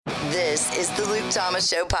This is the Luke Thomas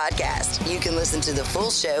Show podcast. You can listen to the full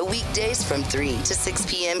show weekdays from 3 to 6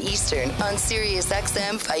 p.m. Eastern on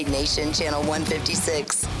SiriusXM Fight Nation Channel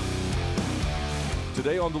 156.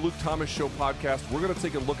 Today on the Luke Thomas Show podcast, we're going to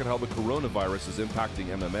take a look at how the coronavirus is impacting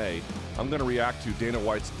MMA. I'm going to react to Dana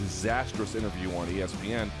White's disastrous interview on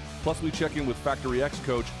ESPN. Plus, we check in with Factory X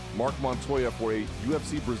coach Marc Montoya for a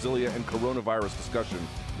UFC Brasilia and coronavirus discussion.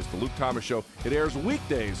 It's the Luke Thomas Show. It airs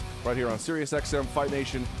weekdays right here on SiriusXM Fight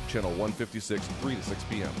Nation, channel 156, 3 to 6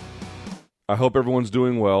 p.m. I hope everyone's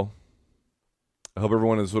doing well. I hope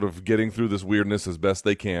everyone is sort of getting through this weirdness as best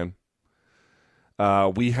they can.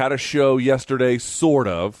 We had a show yesterday, sort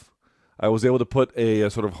of. I was able to put a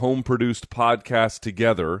sort of home-produced podcast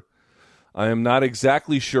together. I am not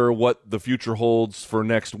exactly sure what the future holds for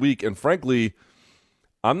next week, and frankly,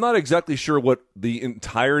 I'm not exactly sure what the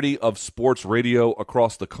entirety of sports radio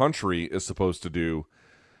across the country is supposed to do,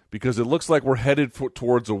 because it looks like we're headed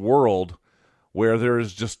towards a world where there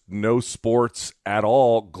is just no sports at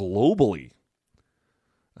all globally.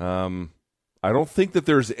 I don't think that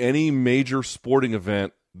there's any major sporting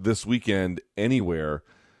event this weekend anywhere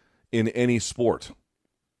in any sport.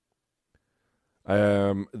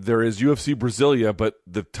 There is UFC Brasilia, but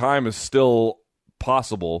the time is still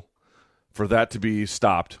possible for that to be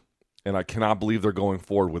stopped, and I cannot believe they're going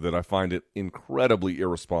forward with it. I find it incredibly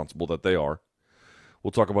irresponsible that they are.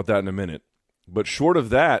 We'll talk about that in a minute. But short of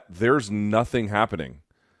that, there's nothing happening.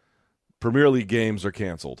 Premier League games are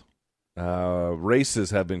canceled.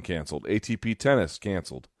 Races have been canceled. ATP tennis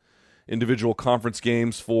canceled. Individual conference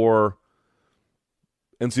games for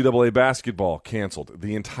NCAA basketball canceled.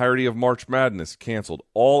 The entirety of March Madness canceled.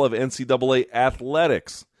 All of NCAA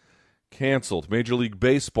athletics canceled. Major League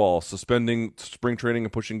Baseball suspending spring training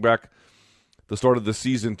and pushing back the start of the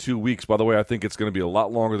season 2 weeks. By the way, I think it's going to be a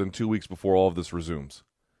lot longer than 2 weeks before all of this resumes.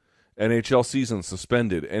 NHL season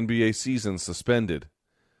suspended. NBA season suspended.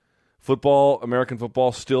 Football, American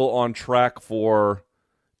football, still on track for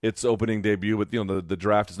its opening debut, but the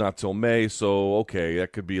draft is not till May, so okay,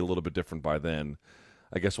 that could be a little bit different by then.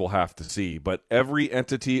 I guess we'll have to see. But every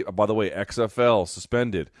entity, by the way, XFL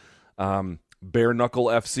suspended. Bare Knuckle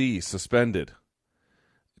FC suspended.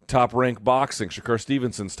 Top Rank Boxing, Shakur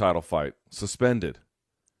Stevenson's title fight, suspended.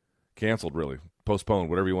 Canceled, really. Postponed,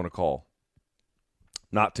 whatever you want to call.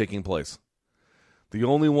 Not taking place. The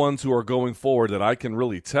only ones who are going forward that I can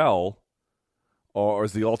really tell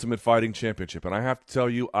is the Ultimate Fighting Championship. And I have to tell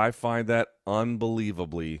you, I find that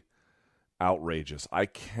unbelievably outrageous. I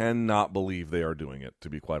cannot believe they are doing it, to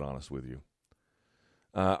be quite honest with you.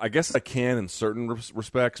 I guess I can in certain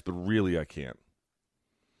respects, but really I can't.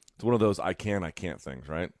 It's one of those I can't things,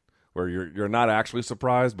 right? Where you're not actually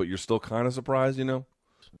surprised, but you're still kind of surprised, you know?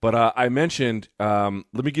 But I mentioned,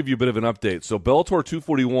 let me give you a bit of an update. So Bellator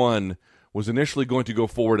 241 was initially going to go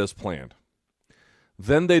forward as planned.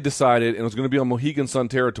 Then they decided, and it was going to be on Mohegan Sun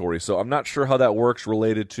territory, so I'm not sure how that works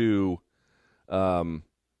related to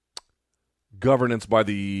governance by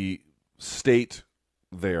the state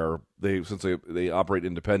there, since they operate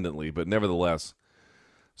independently, but nevertheless.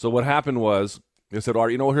 So what happened was, they said, all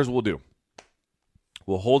right, you know what, here's what we'll do.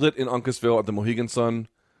 We'll hold it in Uncasville at the Mohegan Sun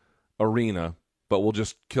Arena, but we'll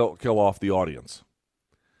just kill off the audience.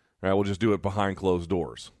 All right, we'll just do it behind closed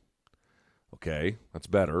doors. Okay, that's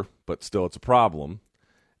better, but still it's a problem.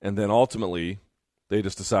 And then ultimately, they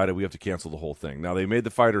just decided we have to cancel the whole thing. Now, they made the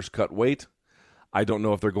fighters cut weight. I don't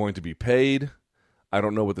know if they're going to be paid. I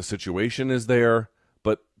don't know what the situation is there.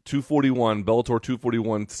 But 241, Bellator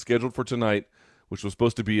 241, scheduled for tonight, which was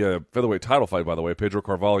supposed to be a featherweight title fight, by the way, Pedro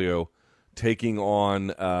Carvalho taking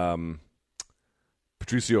on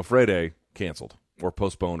Patricio Freire, canceled or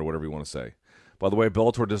postponed or whatever you want to say. By the way,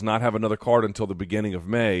 Bellator does not have another card until the beginning of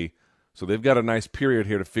May, so they've got a nice period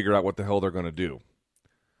here to figure out what the hell they're going to do.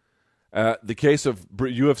 The case of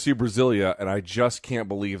UFC Brasilia, and I just can't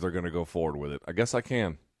believe they're going to go forward with it. I guess I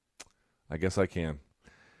can.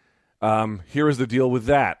 Here is the deal with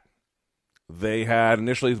that. They had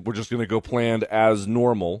initially were just going to go planned as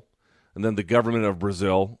normal, and then the government of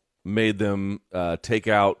Brazil made them take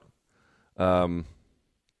out the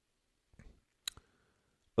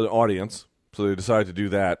audience, so they decided to do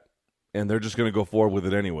that, and they're just going to go forward with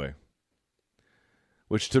it anyway.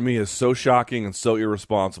 Which to me is so shocking and so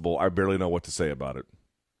irresponsible, I barely know what to say about it.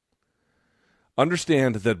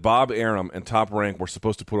 Understand that Bob Arum and Top Rank were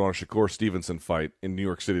supposed to put on a Shakur Stevenson fight in New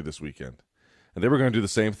York City this weekend. And they were going to do the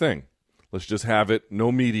same thing. Let's just have it,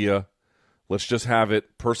 no media. Let's just have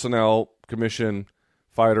it, personnel, commission,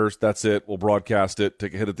 fighters, that's it. We'll broadcast it,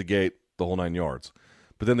 take a hit at the gate, the whole 9 yards.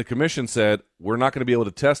 But then the commission said, we're not going to be able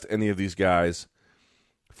to test any of these guys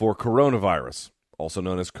for coronavirus, also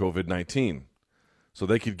known as COVID-19. So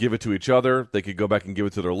they could give it to each other. They could go back and give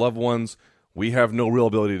it to their loved ones. We have no real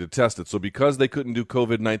ability to test it. So because they couldn't do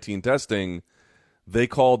COVID-19 testing, they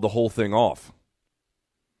called the whole thing off.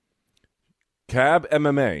 CAB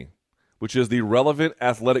MMA, which is the relevant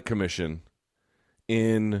athletic commission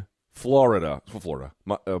in Brazil.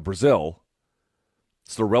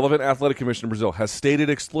 It's the relevant athletic commission in Brazil, has stated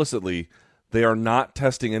explicitly they are not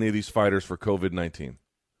testing any of these fighters for COVID-19.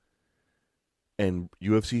 And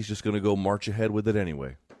UFC is just going to go march ahead with it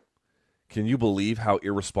anyway. Can you believe how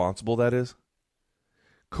irresponsible that is?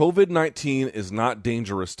 COVID-19 is not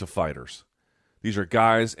dangerous to fighters. These are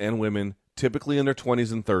guys and women, typically in their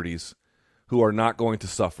 20s and 30s, who are not going to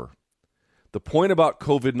suffer. The point about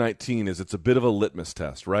COVID-19 is it's a bit of a litmus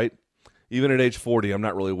test, right? Even at age 40, I'm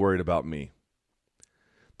not really worried about me.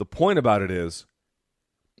 The point about it is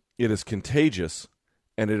contagious,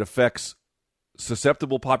 and it affects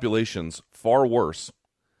susceptible populations far worse.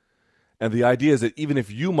 And the idea is that even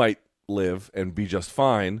if you might live and be just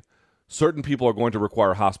fine, certain people are going to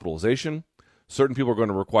require hospitalization, certain people are going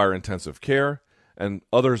to require intensive care, and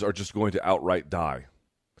others are just going to outright die.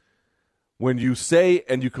 When you say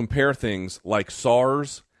and you compare things like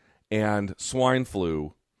SARS and swine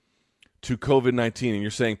flu to COVID-19, and you're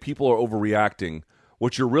saying people are overreacting,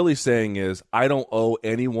 what you're really saying is, I don't owe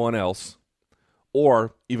anyone else,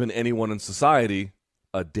 or even anyone in society,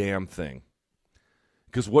 a damn thing.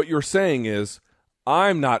 Because what you're saying is,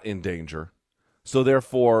 I'm not in danger, so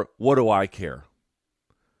therefore, what do I care?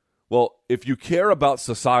 Well, if you care about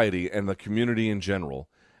society and the community in general,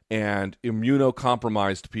 and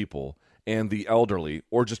immunocompromised people, and the elderly,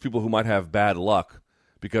 or just people who might have bad luck,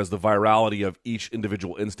 because the virality of each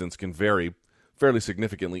individual instance can vary fairly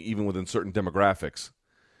significantly, even within certain demographics,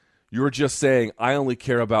 you're just saying, I only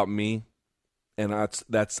care about me, and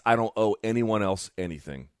that's I don't owe anyone else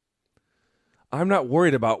anything. I'm not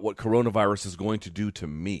worried about what coronavirus is going to do to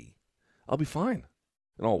me. I'll be fine,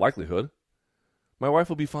 in all likelihood. My wife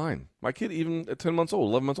will be fine. My kid, even at 10 months old,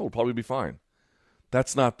 11 months old, will probably be fine.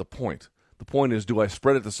 That's not the point. The point is, do I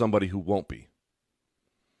spread it to somebody who won't be?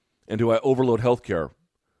 And do I overload healthcare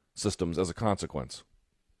systems as a consequence?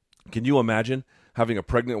 Can you imagine having a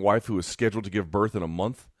pregnant wife who is scheduled to give birth in a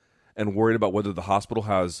month and worried about whether the hospital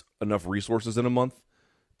has enough resources in a month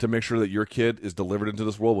to make sure that your kid is delivered into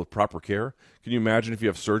this world with proper care? Can you imagine if you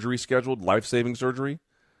have surgery scheduled, life-saving surgery,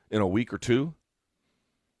 in a week or two?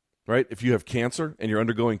 Right? If you have cancer and you're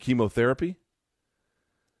undergoing chemotherapy?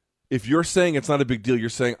 If you're saying it's not a big deal, you're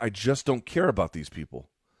saying, I just don't care about these people.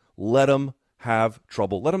 Let them have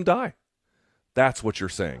trouble. Let them die. That's what you're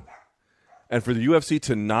saying. And for the UFC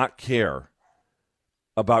to not care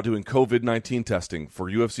about doing COVID-19 testing for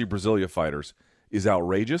UFC Brasilia fighters is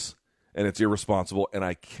outrageous, and it's irresponsible, and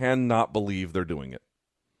I cannot believe they're doing it.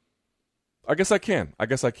 I guess I can. I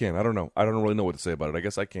don't know. I don't really know what to say about it. I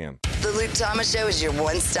guess I can. The Luke Thomas Show is your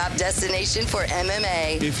one-stop destination for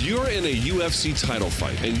MMA. If you're in a UFC title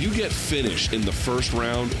fight and you get finished in the first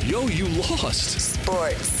round, you lost.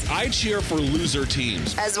 Sports. I cheer for loser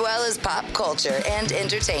teams. As well as pop culture and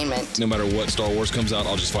entertainment. No matter what Star Wars comes out,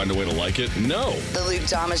 I'll just find a way to like it. No. The Luke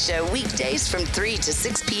Thomas Show, weekdays from 3 to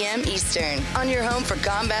 6 p.m. Eastern. On your home for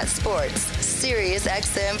combat sports. Sirius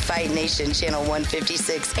XM Fight Nation Channel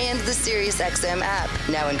 156 and the Sirius XM app.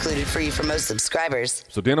 Now included free for most subscribers.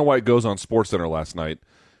 So Dana White goes on SportsCenter last night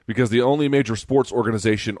because the only major sports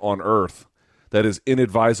organization on earth that is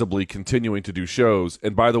inadvisably continuing to do shows,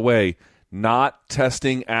 and by the way, not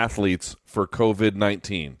testing athletes for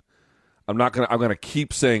COVID-19. I'm going to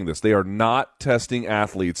keep saying this. They are not testing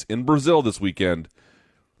athletes in Brazil this weekend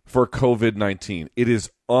for COVID-19. It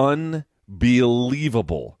is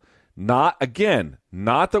unbelievable. Not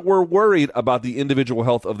that we're worried about the individual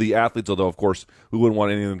health of the athletes, although, of course, we wouldn't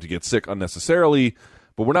want any of them to get sick unnecessarily,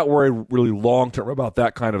 but we're not worried really long-term about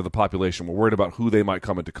that kind of the population. We're worried about who they might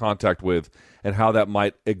come into contact with and how that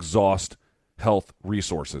might exhaust health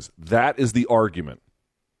resources. That is the argument,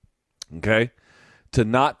 okay? To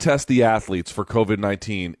not test the athletes for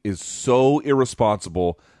COVID-19 is so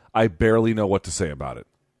irresponsible, I barely know what to say about it.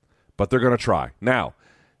 But they're going to try. Now,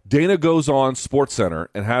 Dana goes on SportsCenter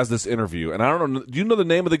and has this interview, and I don't know. Do you know the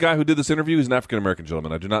name of the guy who did this interview? He's an African-American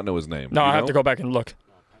gentleman. I do not know his name. No, I have to go back and look.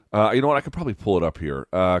 You know what? I could probably pull it up here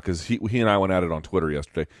because he and I went at it on Twitter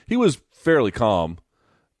yesterday. He was fairly calm.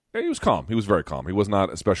 He was calm. He was very calm. He was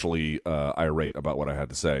not especially irate about what I had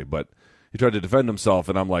to say, but he tried to defend himself,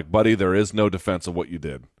 and I'm like, buddy, there is no defense of what you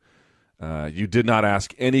did. You did not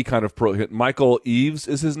ask any kind of Michael Eaves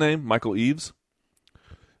is his name? Michael Eaves?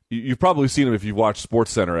 You've probably seen him if you've watched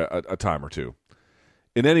SportsCenter a time or two.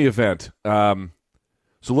 In any event, so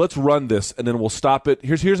let's run this, and then we'll stop it.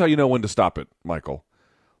 Here's how you know when to stop it, Michael.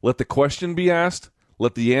 Let the question be asked.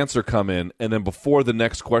 let the answer come in, and then before the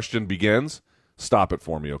next question begins, stop it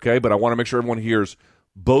for me, okay? But I want to make sure everyone hears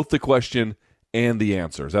both the question and the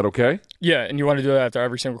answer. Is that okay? Yeah, and you want to do that after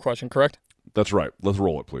every single question, correct? That's right. Let's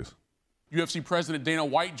roll it, please. UFC President Dana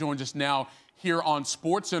White joins us now here on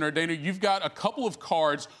SportsCenter. Dana, you've got a couple of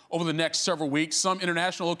cards over the next several weeks, some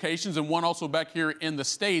international locations and one also back here in the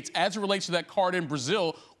States. As it relates to that card in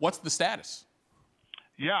Brazil, what's the status?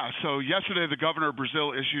 Yeah, so yesterday the governor of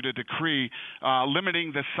Brazil issued a decree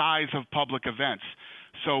limiting the size of public events.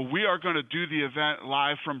 So we are going to do the event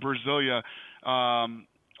live from Brasilia on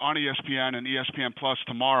ESPN and ESPN Plus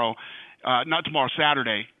tomorrow,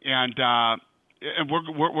 Saturday, and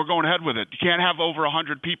we're going ahead with it. You can't have over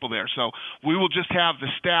 100 people there, so we will just have the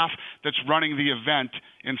staff that's running the event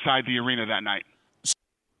inside the arena that night.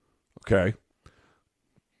 Okay.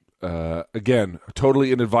 Again,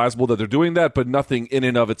 totally inadvisable that they're doing that, but nothing in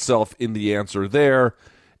and of itself in the answer there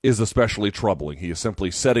is especially troubling. He is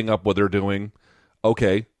simply setting up what they're doing.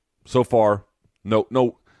 Okay, so far, no.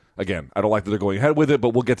 Again, I don't like that they're going ahead with it, but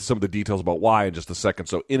we'll get to some of the details about why in just a second.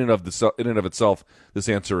 So in and of itself, this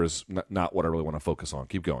answer is not what I really want to focus on.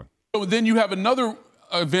 Keep going. So then you have another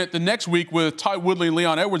event the next week with Ty Woodley and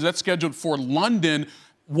Leon Edwards. That's scheduled for London.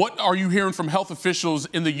 What are you hearing from health officials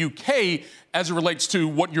in the UK as it relates to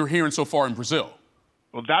what you're hearing so far in Brazil?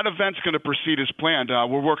 Well, that event's going to proceed as planned.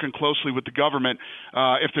 We're working closely with the government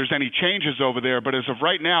if there's any changes over there. But as of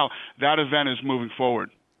right now, that event is moving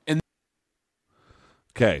forward.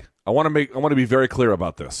 Okay, I want to be very clear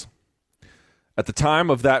about this. At the time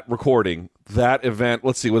of that recording, that event,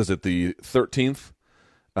 let's see, what is it, the 13th?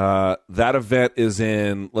 That event is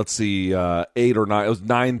in, 8 or 9, it was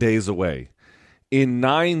 9 days away. In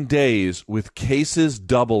 9 days, with cases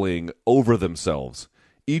doubling over themselves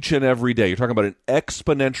each and every day, you're talking about an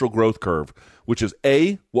exponential growth curve, which is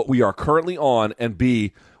A, what we are currently on, and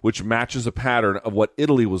B, which matches a pattern of what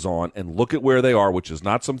Italy was on. And look at where they are, which is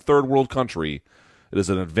not some third world country. It is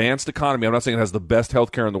an advanced economy. I'm not saying it has the best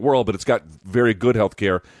healthcare in the world, but it's got very good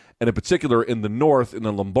healthcare. And in particular, in the north, in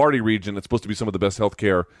the Lombardy region, it's supposed to be some of the best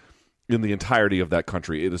healthcare in the entirety of that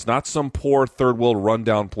country. It is not some poor third world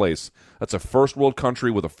rundown place. That's a first world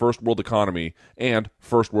country with a first world economy and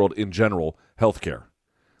first world in general healthcare.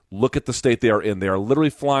 Look at the state they are in. They are literally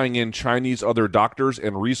flying in Chinese other doctors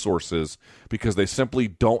and resources because they simply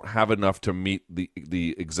don't have enough to meet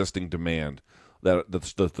the existing demand,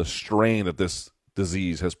 the strain that this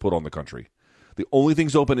disease has put on the country. The only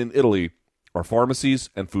things open in Italy are pharmacies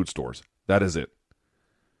and food stores. That is it.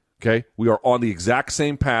 Okay? We are on the exact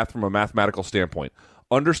same path from a mathematical standpoint.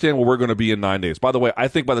 Understand where we're going to be in 9 days. By the way, I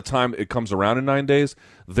think by the time it comes around in 9 days,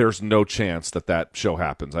 there's no chance that show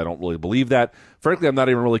happens. I don't really believe that. Frankly, I'm not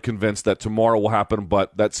even really convinced that tomorrow will happen,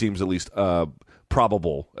 but that seems at least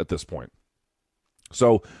probable at this point.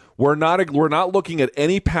 So we're not looking at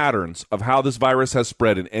any patterns of how this virus has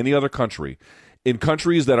spread in any other country. In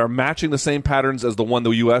countries that are matching the same patterns as the one the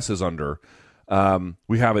U.S. is under,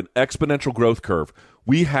 we have an exponential growth curve.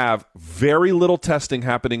 We have very little testing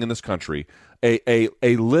happening in this country, a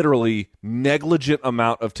literally negligent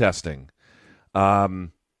amount of testing. And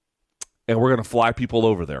we're going to fly people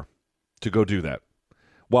over there to go do that.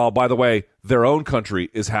 While, by the way, their own country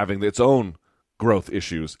is having its own growth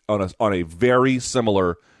issues on a very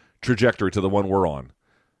similar trajectory to the one we're on.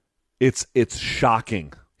 It's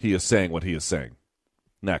shocking he is saying what he is saying.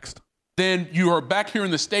 Next. Then you are back here in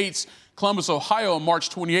the States, Columbus, Ohio, on March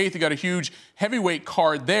 28th. You got a huge heavyweight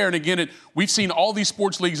card there. And again, we've seen all these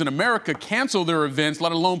sports leagues in America cancel their events,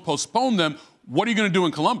 let alone postpone them. What are you going to do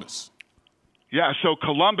in Columbus? Yeah, so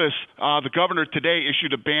Columbus, the governor today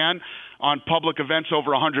issued a ban on public events over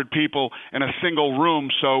 100 people in a single room.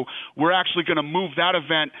 So we're actually going to move that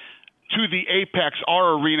event to the Apex,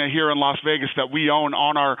 our arena here in Las Vegas that we own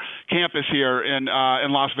on our campus here in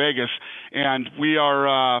Las Vegas. And we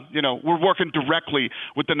are, we're working directly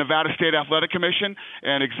with the Nevada State Athletic Commission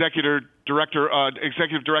and Executive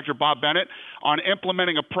Director Bob Bennett on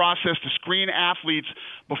implementing a process to screen athletes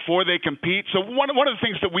before they compete. So one of the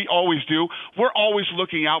things that we always do, we're always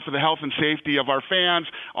looking out for the health and safety of our fans,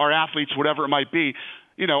 our athletes, whatever it might be.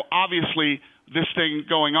 Obviously, this thing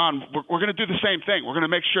going on, we're going to do the same thing. We're going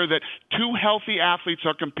to make sure that two healthy athletes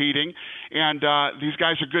are competing, and these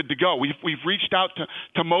guys are good to go. We've reached out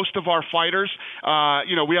to most of our fighters.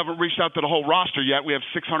 We haven't reached out to the whole roster yet. We have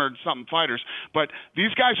 600-something fighters. But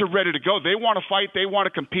these guys are ready to go. They want to fight. They want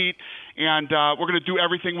to compete, and we're going to do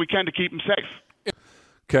everything we can to keep them safe.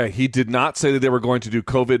 Okay, he did not say that they were going to do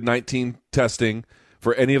COVID-19 testing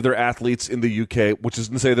for any of their athletes in the UK, which is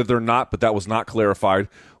to say that they're not, but that was not clarified.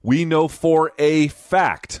 We know for a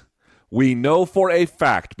fact,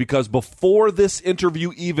 because before this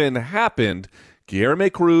interview even happened,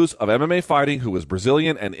 Guilherme Cruz of MMA Fighting, who is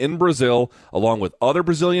Brazilian and in Brazil, along with other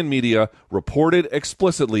Brazilian media, reported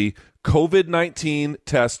explicitly COVID-19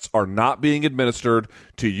 tests are not being administered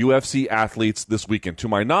to UFC athletes this weekend. To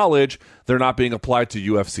my knowledge, they're not being applied to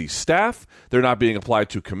UFC staff. They're not being applied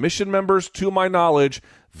to commission members. To my knowledge,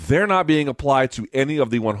 they're not being applied to any of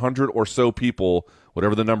the 100 or so people,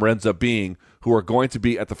 whatever the number ends up being, who are going to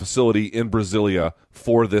be at the facility in Brasilia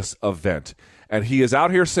for this event. And he is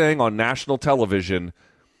out here saying on national television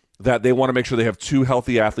that they want to make sure they have 2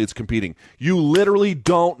 healthy athletes competing. You literally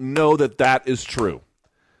don't know that that is true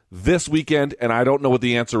this weekend, and I don't know what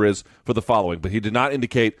the answer is for the following. But he did not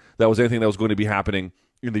indicate that was anything that was going to be happening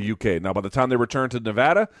in the UK. Now, by the time they return to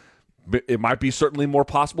Nevada, it might be certainly more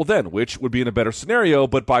possible then, which would be in a better scenario.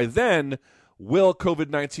 But by then, will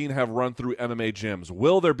COVID-19 have run through MMA gyms?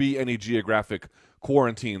 Will there be any geographic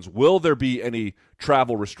quarantines? Will there be any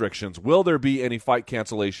travel restrictions? Will there be any fight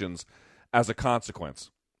cancellations as a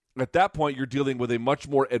consequence? At that point, you're dealing with a much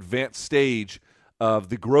more advanced stage of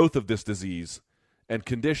the growth of this disease and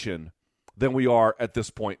condition than we are at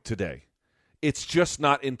this point today. It's just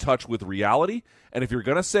not in touch with reality. And if you're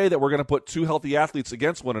going to say that we're going to put 2 healthy athletes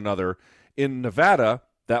against one another in Nevada,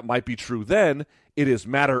 that might be true then. It is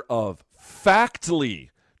matter of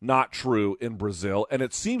factly not true in Brazil, and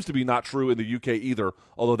it seems to be not true in the UK either,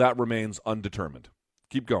 although that remains undetermined.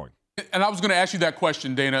 Keep going. And I was going to ask you that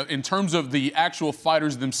question, Dana, in terms of the actual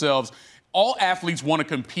fighters themselves. All athletes want to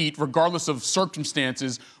compete regardless of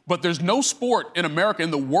circumstances, but there's no sport in America, in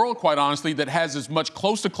the world, quite honestly, that has as much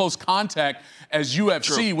close-to-close contact as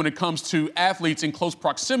UFC True. When it comes to athletes in close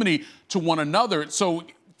proximity to one another. So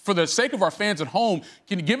for the sake of our fans at home,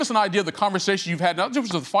 can you give us an idea of the conversation you've had, not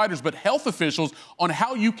just with fighters, but health officials, on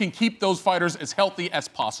how you can keep those fighters as healthy as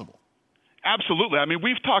possible? Absolutely. I mean,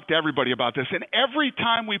 we've talked to everybody about this, and every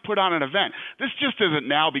time we put on an event, this just isn't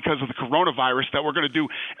now because of the coronavirus that we're going to do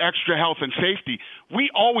extra health and safety. We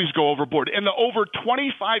always go overboard. In the over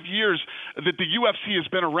 25 years that the UFC has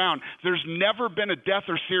been around, there's never been a death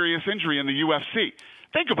or serious injury in the UFC.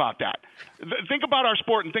 Think about that. Think about our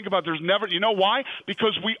sport and think about there's never, you know why?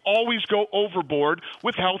 Because we always go overboard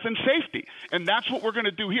with health and safety. And that's what we're going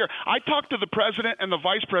to do here. I talked to the president and the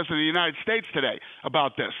vice president of the United States today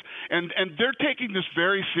about this. And they're taking this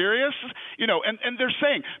very serious, you know, and they're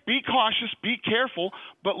saying, be cautious, be careful,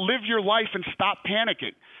 but live your life and stop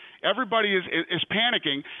panicking. Everybody is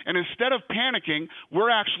panicking, and instead of panicking,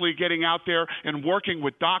 we're actually getting out there and working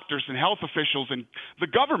with doctors and health officials and the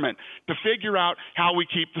government to figure out how we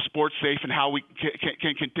keep the sport safe and how we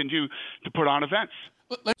can continue to put on events.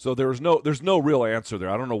 So there's no real answer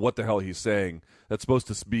there. I don't know what the hell he's saying that's supposed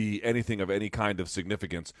to be anything of any kind of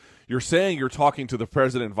significance. You're saying you're talking to the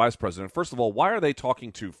president and vice president. First of all, why are they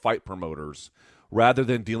talking to fight promoters rather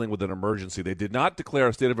than dealing with an emergency? They did not declare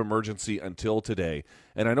a state of emergency until today.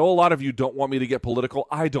 And I know a lot of you don't want me to get political.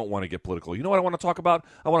 I don't want to get political. You know what I want to talk about?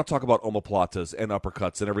 I want to talk about omoplatas and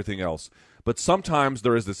uppercuts and everything else. But sometimes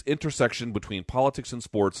there is this intersection between politics and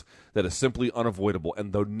sports that is simply unavoidable.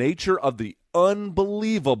 And the nature of the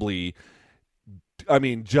unbelievably,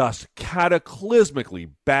 just cataclysmically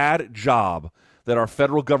bad job that our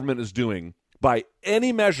federal government is doing by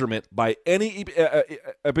any measurement, by any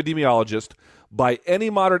epidemiologist, by any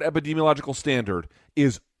modern epidemiological standard,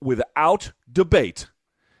 is without debate,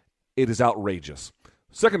 it is outrageous.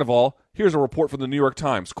 Second of all, here's a report from the New York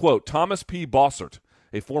Times. Quote, Thomas P. Bossert,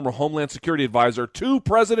 a former Homeland Security advisor to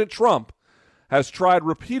President Trump, has tried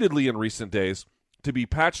repeatedly in recent days to be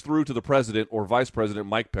patched through to the president or vice president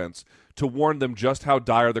Mike Pence to warn them just how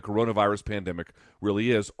dire the coronavirus pandemic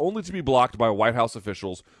really is, only to be blocked by White House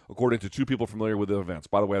officials, according to 2 people familiar with the events.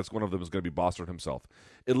 By the way, that's one of them is going to be Bossert himself.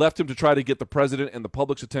 It left him to try to get the president and the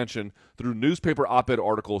public's attention through newspaper op-ed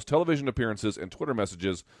articles, television appearances, and Twitter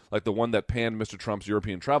messages like the one that panned Mr. Trump's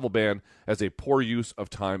European travel ban as a poor use of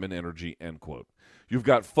time and energy, end quote. You've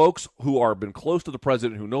got folks who are been close to the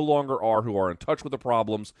president who no longer are, who are in touch with the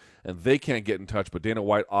problems, and they can't get in touch, but Dana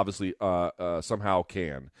White obviously somehow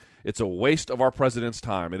can. It's a waste of our president's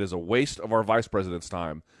time. It is a waste of our vice president's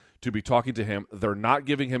time to be talking to him. They're not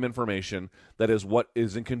giving him information that is what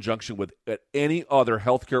is in conjunction with any other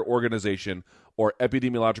healthcare organization or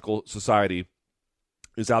epidemiological society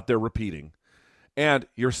is out there repeating. And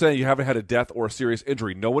you're saying you haven't had a death or a serious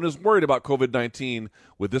injury. No one is worried about COVID-19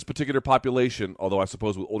 with this particular population, although I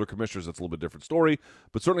suppose with older commissioners it's a little bit different story,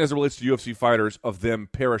 but certainly as it relates to UFC fighters, of them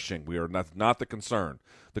perishing. We are not the concern.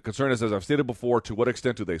 The concern is, as I've stated before, to what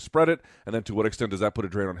extent do they spread it, and then to what extent does that put a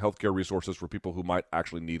drain on healthcare resources for people who might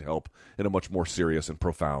actually need help in a much more serious and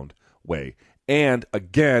profound way. And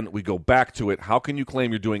again, we go back to it. How can you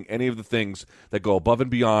claim you're doing any of the things that go above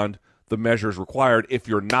and beyond the measures required if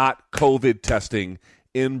you're not COVID testing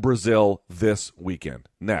in Brazil this weekend.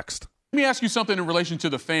 Next. Let me ask you something in relation to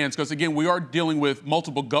the fans, because, again, we are dealing with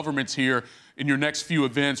multiple governments here in your next few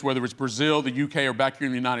events, whether it's Brazil, the UK, or back here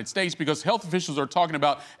in the United States, because health officials are talking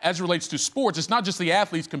about, as it relates to sports, it's not just the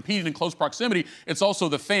athletes competing in close proximity, it's also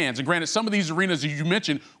the fans. And granted, some of these arenas, as you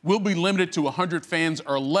mentioned, will be limited to 100 fans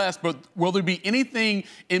or less, but will there be anything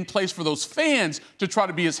in place for those fans to try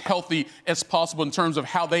to be as healthy as possible in terms of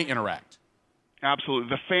how they interact? Absolutely.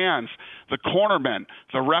 The fans, the cornermen,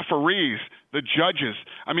 the referees, the judges.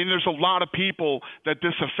 I mean, there's a lot of people that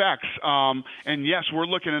this affects. And yes, we're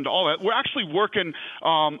looking into all that. We're actually working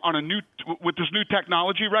with this new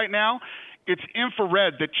technology right now. It's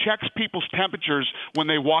infrared that checks people's temperatures when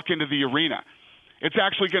they walk into the arena. It's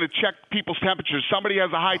actually going to check people's temperatures. Somebody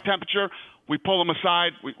has a high temperature, we pull them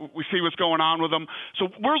aside, we see what's going on with them. So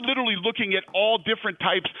we're literally looking at all different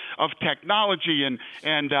types of technology and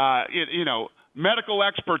medical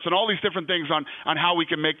experts and all these different things on how we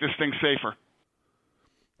can make this thing safer.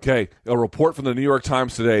 Okay, a report from the New York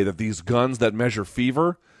Times today that these guns that measure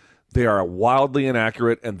fever, they are wildly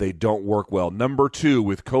inaccurate and they don't work well. Number 2,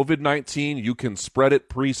 with COVID-19, you can spread it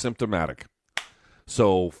pre-symptomatic.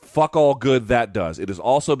 So fuck all good that does. It has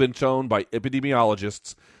also been shown by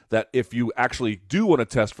epidemiologists that if you actually do want to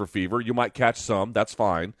test for fever, you might catch some. That's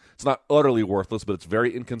fine. It's not utterly worthless, but it's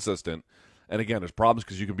very inconsistent. And again, there's problems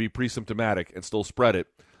because you can be pre-symptomatic and still spread it.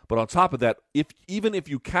 But on top of that, even if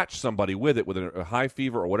you catch somebody with it, with a high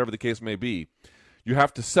fever or whatever the case may be, you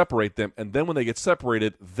have to separate them. And then when they get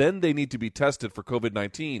separated, then they need to be tested for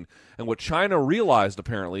COVID-19. And what China realized,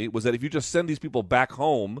 apparently, was that if you just send these people back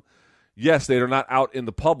home, yes, they are not out in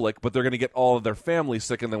the public, but they're going to get all of their family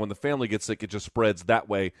sick. And then when the family gets sick, it just spreads that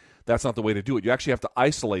way. That's not the way to do it. You actually have to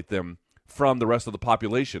isolate them from the rest of the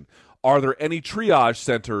population. Are there any triage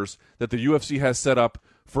centers that the UFC has set up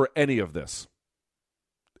for any of this?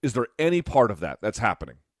 Is there any part of that that's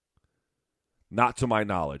happening? Not to my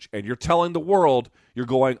knowledge. And you're telling the world you're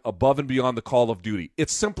going above and beyond the call of duty.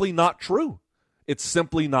 It's simply not true. It's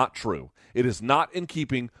simply not true. It is not in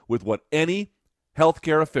keeping with what any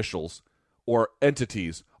healthcare officials or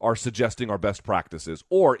entities are suggesting are best practices,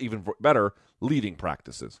 or even better, leading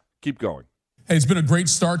practices. Keep going. Hey, it's been a great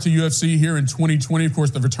start to UFC here in 2020. Of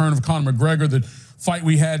course, the return of Conor McGregor, the fight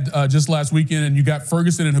we had just last weekend, and you got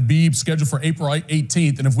Ferguson and Khabib scheduled for April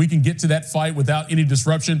 18th. And if we can get to that fight without any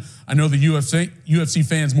disruption, I know the UFC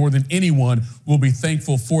fans more than anyone will be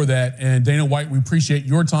thankful for that. And Dana White, we appreciate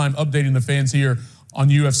your time updating the fans here on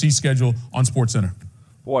the UFC schedule on SportsCenter.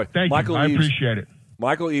 Boy, Thank you. I appreciate it.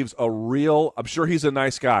 Michael Eaves, I'm sure he's a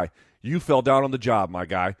nice guy. You fell down on the job, my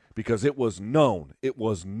guy, because it was known. It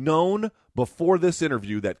was known before this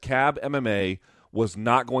interview that Cab MMA was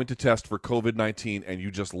not going to test for COVID-19, and you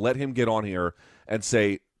just let him get on here and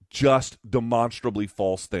say just demonstrably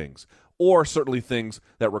false things, or certainly things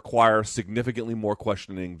that require significantly more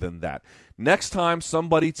questioning than that. Next time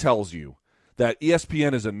somebody tells you that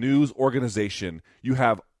ESPN is a news organization, you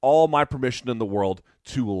have all my permission in the world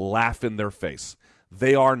to laugh in their face.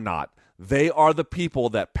 They are not. They are the people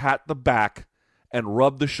that pat the back and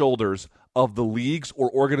rub the shoulders of the leagues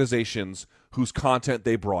or organizations whose content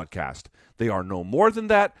they broadcast. They are no more than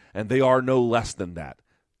that, and they are no less than that.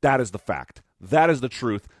 That is the fact. That is the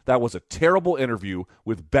truth. That was a terrible interview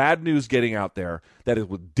with bad news getting out there. That is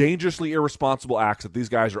with dangerously irresponsible acts that these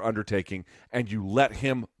guys are undertaking, and you let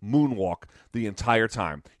him moonwalk the entire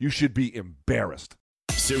time. You should be embarrassed.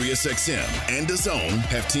 SiriusXM and DAZN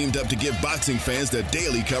have teamed up to give boxing fans the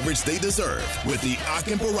daily coverage they deserve with the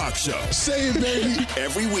Ak and Barak Show. Say it, baby.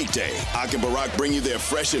 Every weekday, Ak and Barak bring you their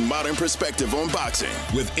fresh and modern perspective on boxing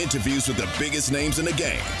with interviews with the biggest names in the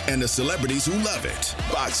game and the celebrities who love it.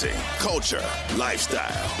 Boxing, culture,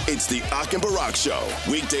 lifestyle. It's the Ak and Barak Show.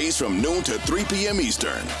 Weekdays from noon to 3 p.m.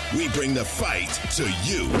 Eastern. We bring the fight to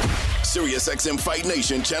you. SiriusXM Fight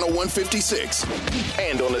Nation, Channel 156.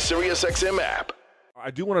 And on the SiriusXM app. I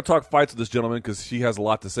do want to talk fights with this gentleman because he has a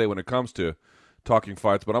lot to say when it comes to talking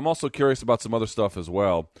fights, but I'm also curious about some other stuff as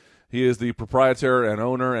well. He is the proprietor and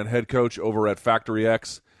owner and head coach over at Factory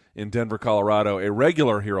X in Denver, Colorado, a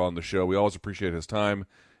regular here on the show. We always appreciate his time.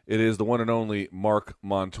 It is the one and only Marc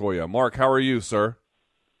Montoya. Marc, how are you, sir?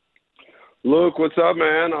 Luke, what's up,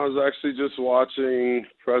 man? I was actually just watching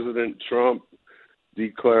President Trump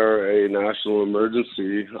declare a national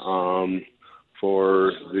emergency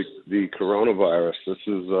for the coronavirus.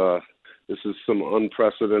 This is some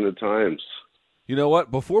unprecedented times. You know what?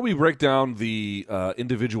 Before we break down the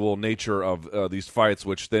individual nature of these fights,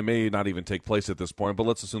 which they may not even take place at this point, but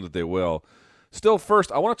let's assume that they will. Still,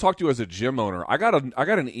 first, I want to talk to you as a gym owner. I got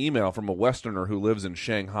an email from a Westerner who lives in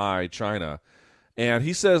Shanghai, China, And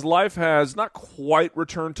he says life has not quite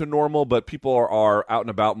returned to normal, but people are out and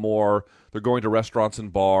about more. They're going to restaurants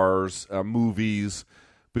and bars, movies.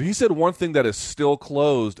 But he said one thing that is still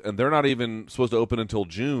closed, and they're not even supposed to open until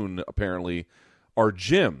June, apparently, are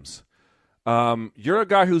gyms. You're a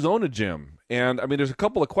guy who's owned a gym. And, I mean, there's a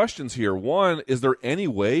couple of questions here. One, is there any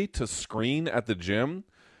way to screen at the gym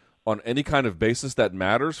on any kind of basis that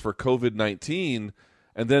matters for COVID-19?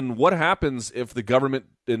 And then what happens if the government,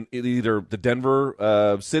 in either the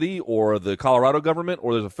Denver city or the Colorado government,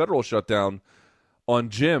 or there's a federal shutdown on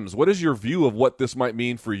gyms? What is your view of what this might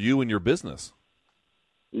mean for you and your business?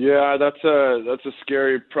 Yeah, that's a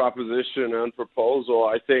scary proposition and proposal.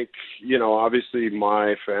 I think, obviously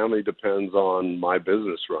my family depends on my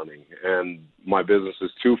business running, and my business is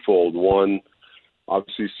twofold. One,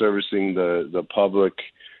 obviously servicing the public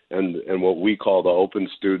and what we call the open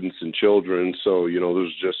students and children. So,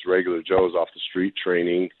 there's just regular Joes off the street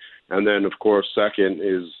training. And then, of course, second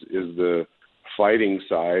is the fighting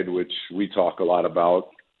side, which we talk a lot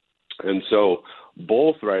about. And so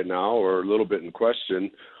both right now are a little bit in question.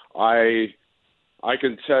 I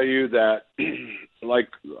can tell you that,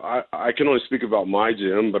 I can only speak about my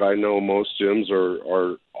gym, but I know most gyms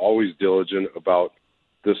are always diligent about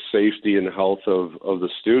the safety and health of the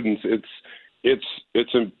students.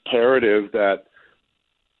 It's imperative that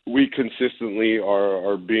we consistently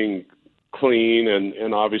are being clean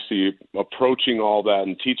and obviously approaching all that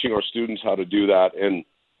and teaching our students how to do that. And,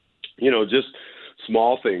 just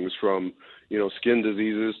small things from, skin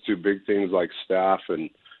diseases to big things like staph and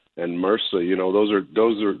MRSA,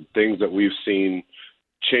 those are things that we've seen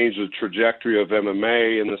change the trajectory of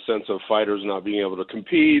MMA in the sense of fighters not being able to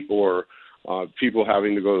compete, or people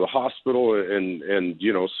having to go to the hospital and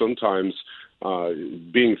sometimes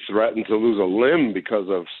being threatened to lose a limb because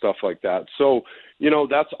of stuff like that. So,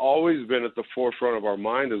 that's always been at the forefront of our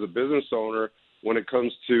mind as a business owner when it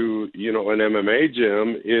comes to, an MMA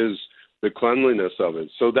gym, is the cleanliness of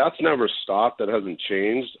it. So that's never stopped. That hasn't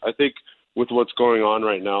changed. I think with what's going on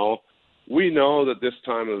right now, we know that this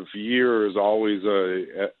time of year is always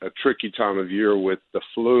a tricky time of year with the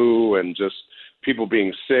flu and just people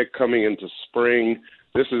being sick coming into spring.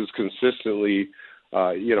 This is consistently,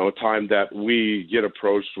 a time that we get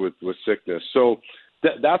approached with sickness. So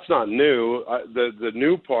that's not new. The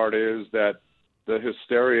new part is that the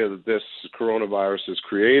hysteria that this coronavirus has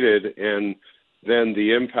created, and then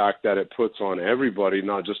the impact that it puts on everybody,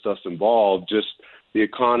 not just us involved, just the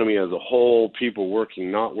economy as a whole, people working,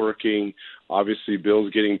 not working, obviously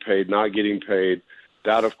bills getting paid, not getting paid.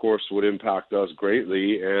 That, of course, would impact us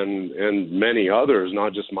greatly and many others,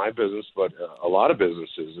 not just my business, but a lot of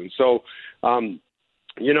businesses. And so, the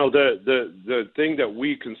thing that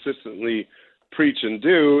we consistently preach and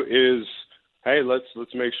do is, hey, let's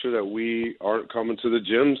make sure that we aren't coming to the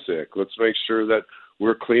gym sick. Let's make sure that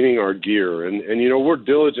we're cleaning our gear. And we're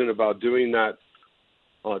diligent about doing that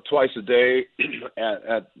twice a day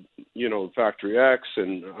at Factory X,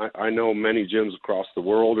 and I know many gyms across the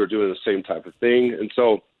world are doing the same type of thing. And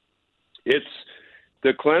so it's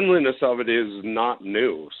the cleanliness of it is not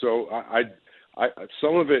new. So I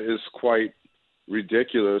some of it is quite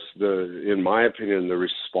ridiculous, in my opinion, the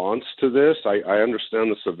response to this. I understand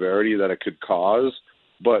the severity that it could cause,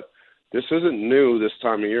 but this isn't new this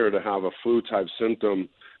time of year to have a flu-type symptom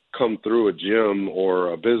come through a gym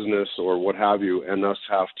or a business or what have you, and us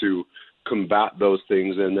have to combat those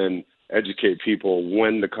things and then educate people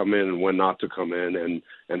when to come in and when not to come in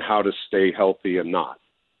and how to stay healthy and not.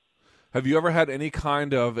 Have you ever had any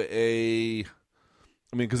kind of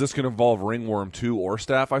because this can involve ringworm too, or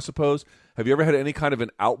staph, I suppose. Have you ever had any kind of an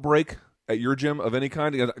outbreak at your gym of any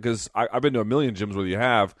kind? Because I've been to a million gyms where you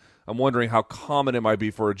have. I'm wondering how common it might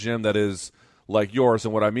be for a gym that is like yours.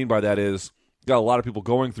 And what I mean by that is, you got a lot of people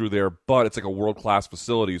going through there, but it's like a world-class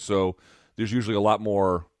facility. So there's usually a lot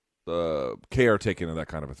more care taken in that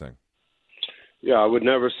kind of a thing. Yeah, I would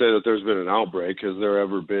never say that there's been an outbreak. Has there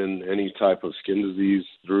ever been any type of skin disease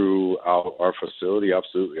through our facility?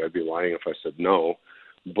 Absolutely. I'd be lying if I said no.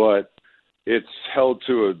 But it's held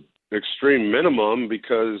to an extreme minimum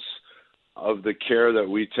because of the care that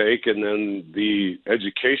we take and then the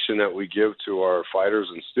education that we give to our fighters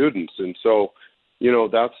and students. And so,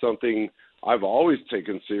 that's something I've always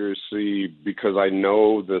taken seriously because I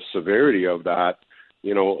know the severity of that.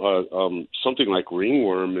 Something like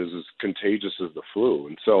ringworm is as contagious as the flu.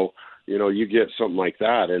 And so, you get something like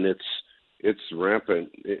that and it's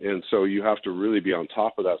rampant. And so you have to really be on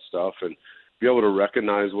top of that stuff and be able to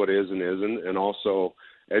recognize what is and isn't, and also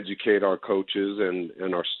educate our coaches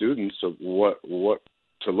and our students of what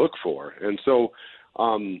to look for. And so,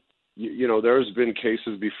 there's been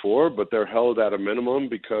cases before, but they're held at a minimum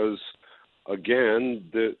because again,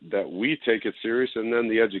 that we take it serious, and then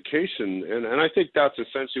the education. And I think that's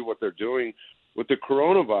essentially what they're doing with the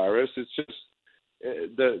coronavirus. It's just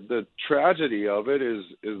the tragedy of it is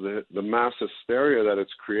the mass hysteria that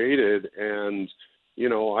it's created. And,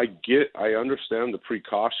 I understand the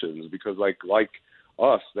precautions because like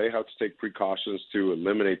us, they have to take precautions to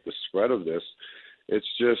eliminate the spread of this. It's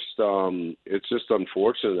just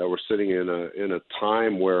unfortunate that we're sitting in a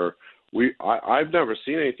time where I've never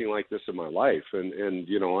seen anything like this in my life, and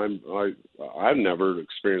I've never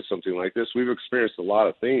experienced something like this. We've experienced a lot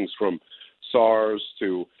of things from SARS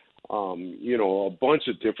to a bunch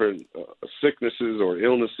of different sicknesses or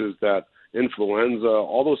illnesses, that influenza,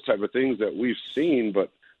 all those type of things that we've seen, but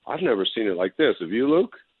I've never seen it like this. Have you,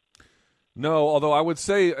 Luke? No, although I would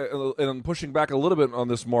say, and I'm pushing back a little bit on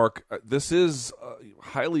this, Mark, this is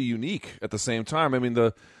highly unique at the same time. I mean,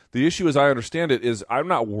 the issue, as I understand it, is I'm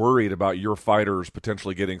not worried about your fighters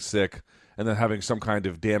potentially getting sick and then having some kind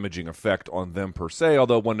of damaging effect on them per se,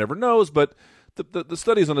 although one never knows. But the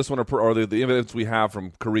studies on this one or the evidence we have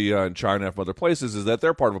from Korea and China and from other places is that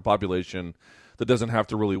they're part of a population that doesn't have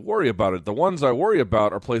to really worry about it. The ones I worry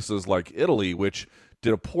about are places like Italy, which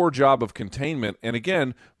did a poor job of containment. And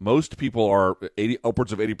again, most people are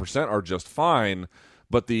upwards of 80% are just fine.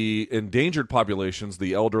 But the endangered populations,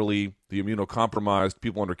 the elderly, the immunocompromised,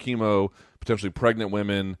 people under chemo, potentially pregnant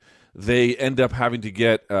women, they end up having to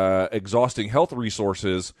get exhausting health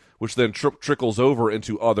resources, which then trickles over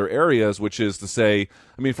into other areas, which is to say,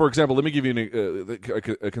 I mean, for example, let me give you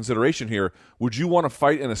a consideration here. Would you want to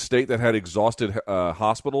fight in a state that had exhausted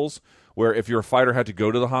hospitals, where if your fighter had to go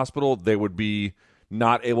to the hospital, they would be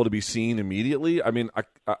not able to be seen immediately? I mean,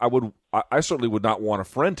 I certainly would not want a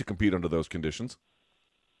friend to compete under those conditions.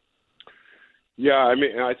 Yeah, I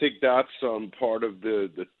mean, I think that's part of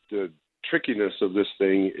the trickiness of this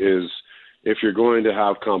thing is if you're going to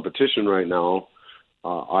have competition right now,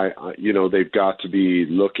 they've got to be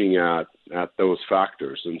looking at those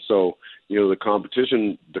factors. And so, the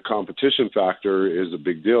competition factor is a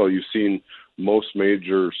big deal. You've seen most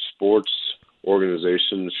major sports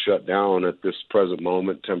organizations shut down at this present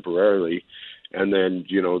moment temporarily. And then,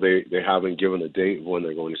 they haven't given a date when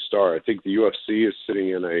they're going to start. I think the UFC is sitting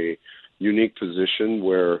in a unique position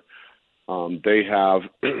where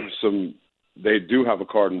they do have a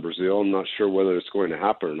card in Brazil. I'm not sure whether it's going to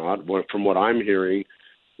happen or not. From what I'm hearing,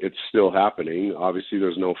 it's still happening. Obviously,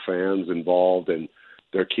 there's no fans involved, and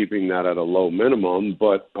they're keeping that at a low minimum.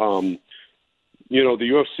 But the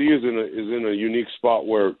UFC is in a unique spot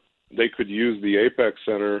where they could use the Apex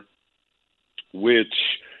Center,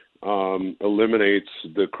 which eliminates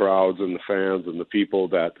the crowds and the fans and the people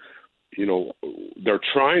that they're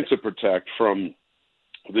trying to protect from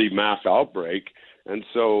the mass outbreak. And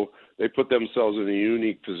so they put themselves in a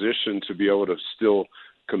unique position to be able to still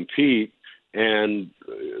compete. And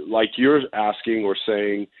like you're asking or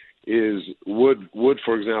saying is, would,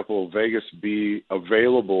 for example, Vegas be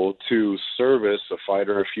available to service a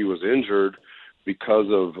fighter if he was injured because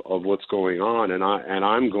of what's going on? And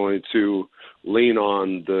I'm going to lean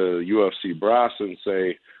on the UFC brass and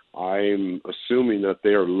say, I'm assuming that they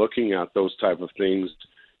are looking at those type of things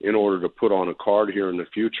in order to put on a card here in the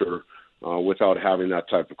future without having that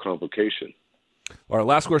type of complication. All right,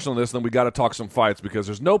 last question on this, then we got to talk some fights because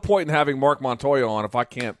there's no point in having Marc Montoya on if I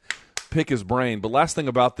can't pick his brain. But last thing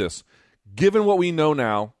about this, given what we know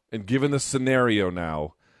now and given the scenario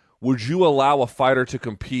now, would you allow a fighter to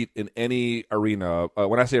compete in any arena?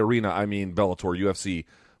 When I say arena, I mean Bellator, UFC,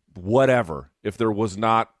 whatever, if there was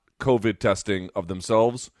not COVID testing of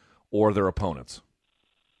themselves or their opponents?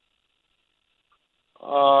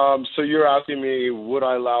 So you're asking me, would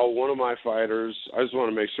I allow one of my fighters, I just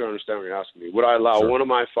want to make sure I understand what you're asking me. Would I allow one of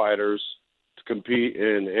my fighters to compete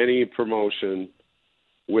in any promotion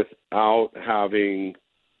without having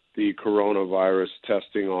the coronavirus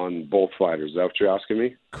testing on both fighters? Is that what you're asking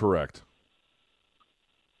me? Correct.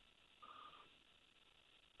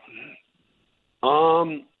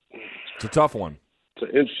 It's a tough one.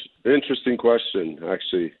 It's an interesting question,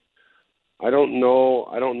 actually. I don't know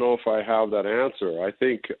if I have that answer. I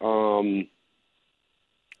think well,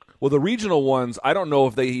 the regional ones, I don't know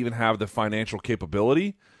if they even have the financial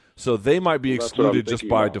capability, so they might be excluded just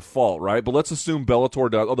by default, right? But let's assume Bellator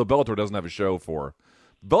does, although Bellator doesn't have a show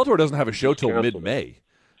till mid-May.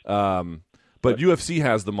 But UFC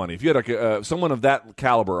has the money. If you had someone of that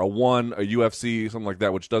caliber, a UFC, something like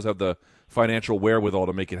that, which does have the financial wherewithal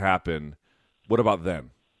to make it happen, what about then?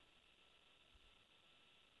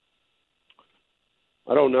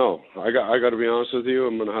 I don't know. I got to be honest with you.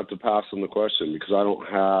 I'm going to have to pass on the question because I don't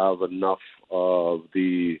have enough of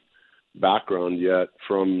the background yet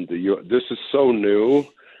from the This is so new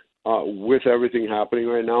with everything happening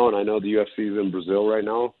right now, and I know the UFC is in Brazil right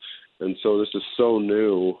now, and so this is so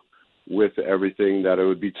new with everything that it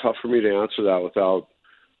would be tough for me to answer that without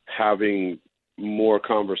having more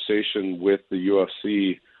conversation with the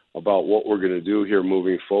UFC about what we're going to do here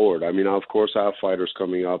moving forward. I mean, of course, I have fighters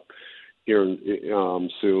coming up here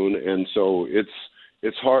soon, and so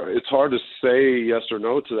it's hard to say yes or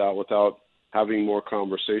no to that without having more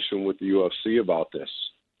conversation with the UFC about this.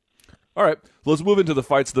 All right, let's move into the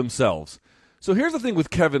fights themselves. So here's the thing with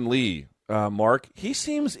Kevin Lee, Mark. He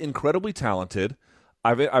seems incredibly talented.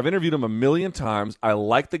 I've interviewed him a million times. I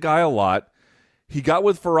like the guy a lot. He got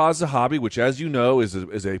with Faraz Zahabi, which, as you know, is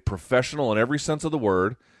a professional in every sense of the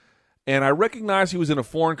word. And I recognize he was in a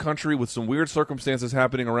foreign country with some weird circumstances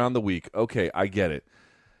happening around the week. Okay, I get it.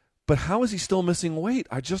 But how is he still missing weight?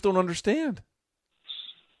 I just don't understand.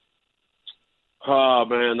 Oh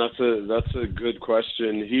man, that's a good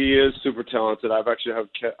question. He is super talented. I've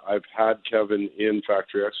had Kevin in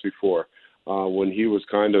Factory X before when he was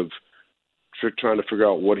kind of trying to figure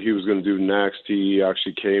out what he was going to do next. He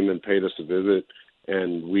actually came and paid us a visit,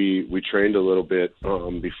 and we trained a little bit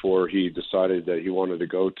before he decided that he wanted to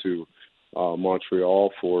go to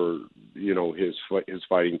Montreal for his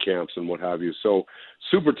fighting camps and what have you. So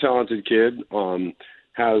super talented kid,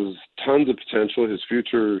 has tons of potential. His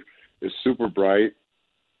future is super bright.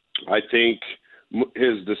 I think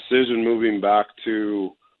his decision moving back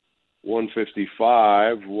to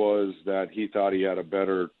 155 was that he thought he had a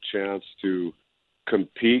better chance to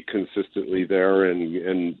compete consistently there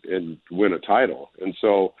and win a title. And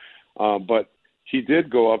so, but he did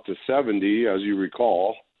go up to 70, as you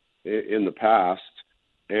recall, in the past,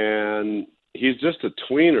 and he's just a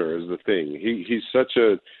tweener is the thing. He's such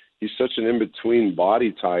an in-between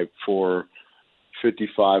body type for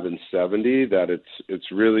 55 and 70 that it's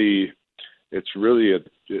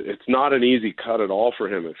not an easy cut at all for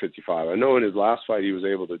him at 55. I know in his last fight he was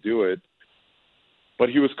able to do it, but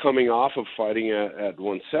he was coming off of fighting at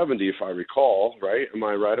 170, if I recall, right? Am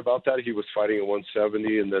I right about that? He was fighting at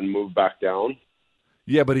 170 and then moved back down.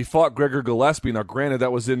 Yeah, but he fought Gregor Gillespie. Now, granted,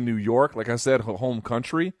 that was in New York, like I said, home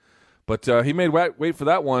country, but he made weight for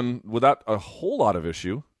that one without a whole lot of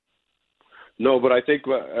issue. No, but I think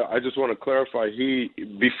I just want to clarify.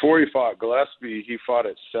 Before he fought Gillespie, he fought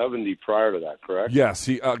at 70 prior to that, correct? Yes,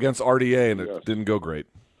 he against RDA, and it didn't go great.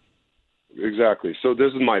 Exactly. So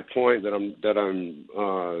this is my point that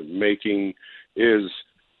I'm making is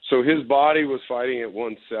so his body was fighting at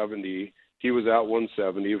 170. He was at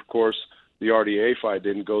 170. Of course, the RDA fight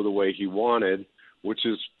didn't go the way he wanted, which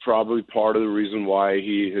is probably part of the reason why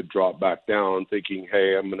he had dropped back down, thinking,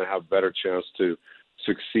 "Hey, I'm going to have a better chance to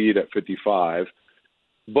succeed at 55."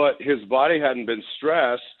 But his body hadn't been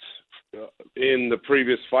stressed in the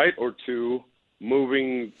previous fight or two,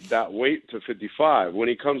 moving that weight to 55. When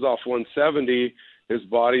he comes off 170, his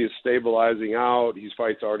body is stabilizing out. He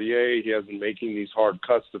fights RDA. He hasn't making these hard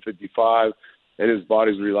cuts to 55, and his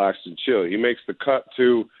body's relaxed and chill. He makes the cut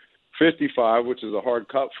to 55, which is a hard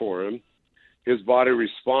cut for him. His body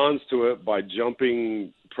responds to it by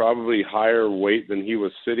jumping probably higher weight than he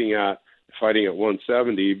was sitting at fighting at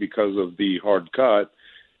 170 because of the hard cut.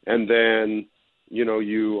 And then,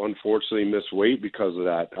 you unfortunately miss weight because of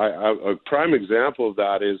that. A prime example of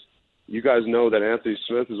that is, you guys know that Anthony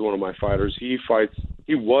Smith is one of my fighters. He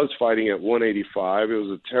was fighting at 185. It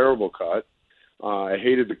was a terrible cut. I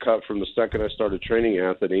hated the cut from the second I started training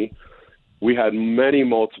Anthony. We had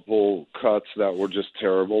multiple cuts that were just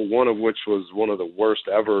terrible, one of which was one of the worst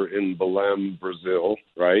ever in Belém, Brazil,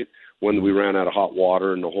 right? When we ran out of hot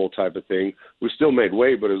water and the whole type of thing. We still made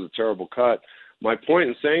weight, but it was a terrible cut. My point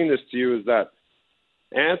in saying this to you is that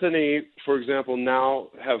Anthony, for example, now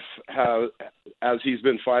as he's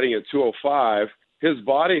been fighting at 205, his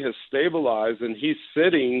body has stabilized and he's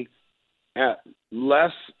sitting at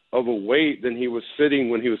less of a weight than he was sitting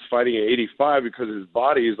when he was fighting at 85 because his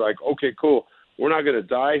body is like, okay, cool, we're not going to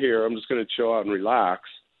die here. I'm just going to chill out and relax.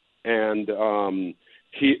 And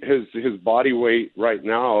his body weight right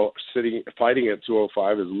now fighting at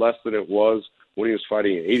 205 is less than it was when he was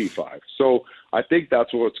fighting at 85. So I think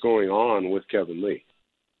that's what's going on with Kevin Lee.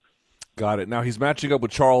 Got it. Now he's matching up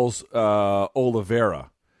with Charles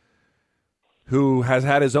Oliveira, who has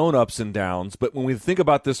had his own ups and downs. But when we think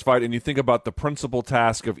about this fight and you think about the principal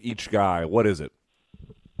task of each guy, what is it?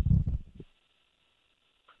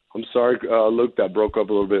 I'm sorry, Luke, that broke up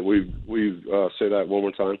a little bit. We say that one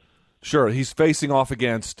more time. Sure. He's facing off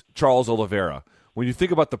against Charles Oliveira. When you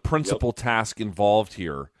think about the principal task involved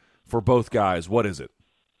here for both guys, what is it?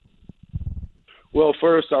 Well,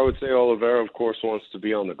 first, I would say Oliveira, of course, wants to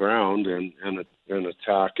be on the ground and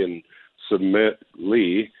attack and submit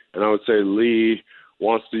Lee. And I would say Lee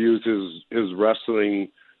wants to use his wrestling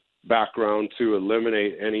background to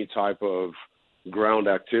eliminate any type of ground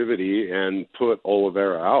activity and put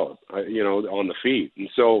Oliveira out, on the feet. And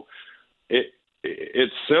so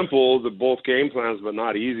it's simple, the both game plans, but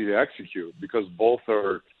not easy to execute because both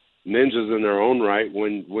are ninjas in their own right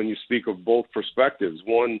when you speak of both perspectives.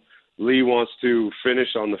 One, Lee wants to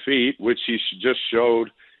finish on the feet, which he just showed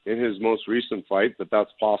in his most recent fight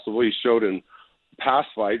that's possible. He showed in past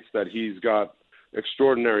fights that he's got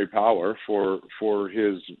extraordinary power for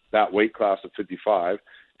that weight class of 55.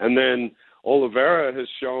 And then Oliveira has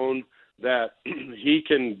shown that he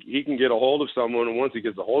can get a hold of someone, and once he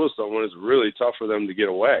gets a hold of someone, it's really tough for them to get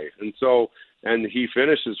away. And he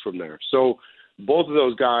finishes from there. So both of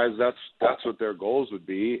those guys, that's what their goals would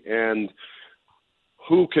be. And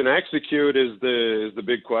who can execute is the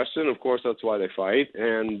big question. Of course, that's why they fight.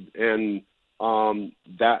 And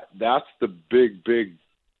that's the big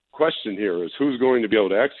question here is who's going to be able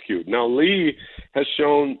to execute. Now, Lee has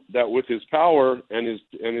shown that with his power and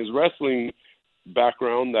his wrestling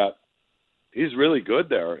background that he's really good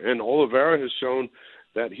there. And Oliveira has shown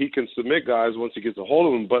that he can submit guys once he gets a hold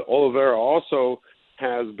of them. But Oliveira also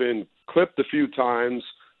has been clipped a few times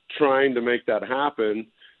trying to make that happen.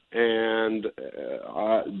 And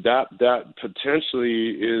that potentially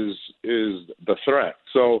is the threat.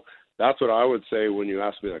 So that's what I would say when you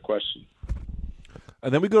ask me that question.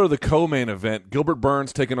 And then we go to the co-main event. Gilbert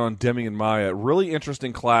Burns taking on Demian Maia. Really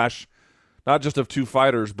interesting clash, not just of two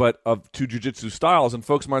fighters, but of two jiu-jitsu styles. And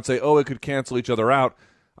folks might say, oh, it could cancel each other out.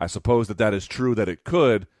 I suppose that is true, that it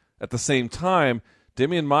could. At the same time,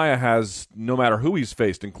 Demian Maia has, no matter who he's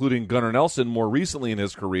faced, including Gunnar Nelson more recently in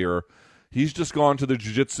his career, he's just gone to the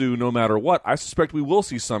jiu-jitsu no matter what. I suspect we will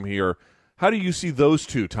see some here. How do you see those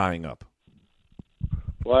two tying up?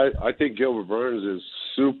 Well, I think Gilbert Burns is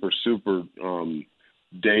super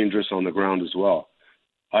dangerous on the ground as well.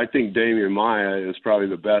 I think Demian Maia is probably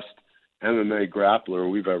the best MMA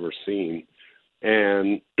grappler we've ever seen.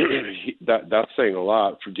 And that's saying a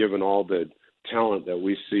lot for given all the talent that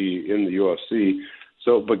we see in the UFC.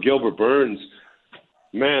 But Gilbert Burns,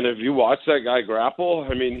 man, if you watch that guy grapple,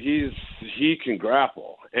 I mean, he can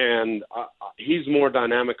grapple. And he's more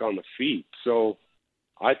dynamic on the feet. So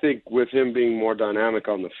I think with him being more dynamic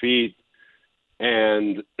on the feet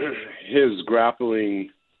and his grappling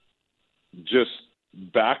just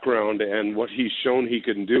background and what he's shown he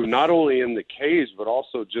can do, not only in the cage, but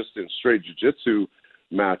also just in straight jiu-jitsu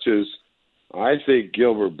matches, I think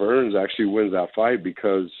Gilbert Burns actually wins that fight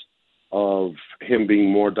because of him being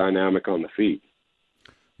more dynamic on the feet.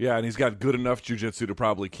 Yeah, and he's got good enough jiu-jitsu to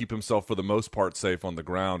probably keep himself, for the most part, safe on the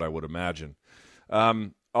ground, I would imagine.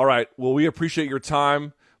 All right, well, we appreciate your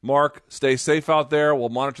time. Mark, stay safe out there. We'll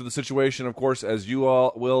monitor the situation, of course, as you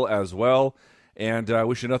all will as well. And I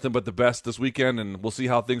wish you nothing but the best this weekend, and we'll see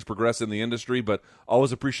how things progress in the industry. But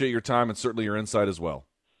always appreciate your time and certainly your insight as well.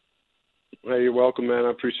 Hey, you're welcome, man. I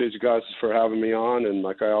appreciate you guys for having me on. And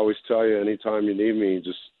like I always tell you, anytime you need me,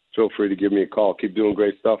 just feel free to give me a call. Keep doing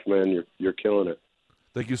great stuff, man. You're killing it.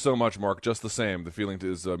 Thank you so much, Mark. Just the same. The feeling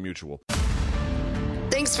is mutual.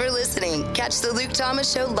 Thanks for listening. Catch the Luke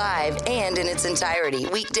Thomas Show live and in its entirety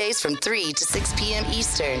weekdays from 3 to 6 p.m.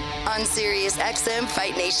 Eastern on Sirius XM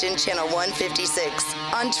Fight Nation Channel 156.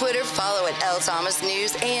 On Twitter, follow at L Thomas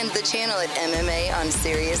News and the channel at MMA on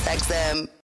Sirius XM.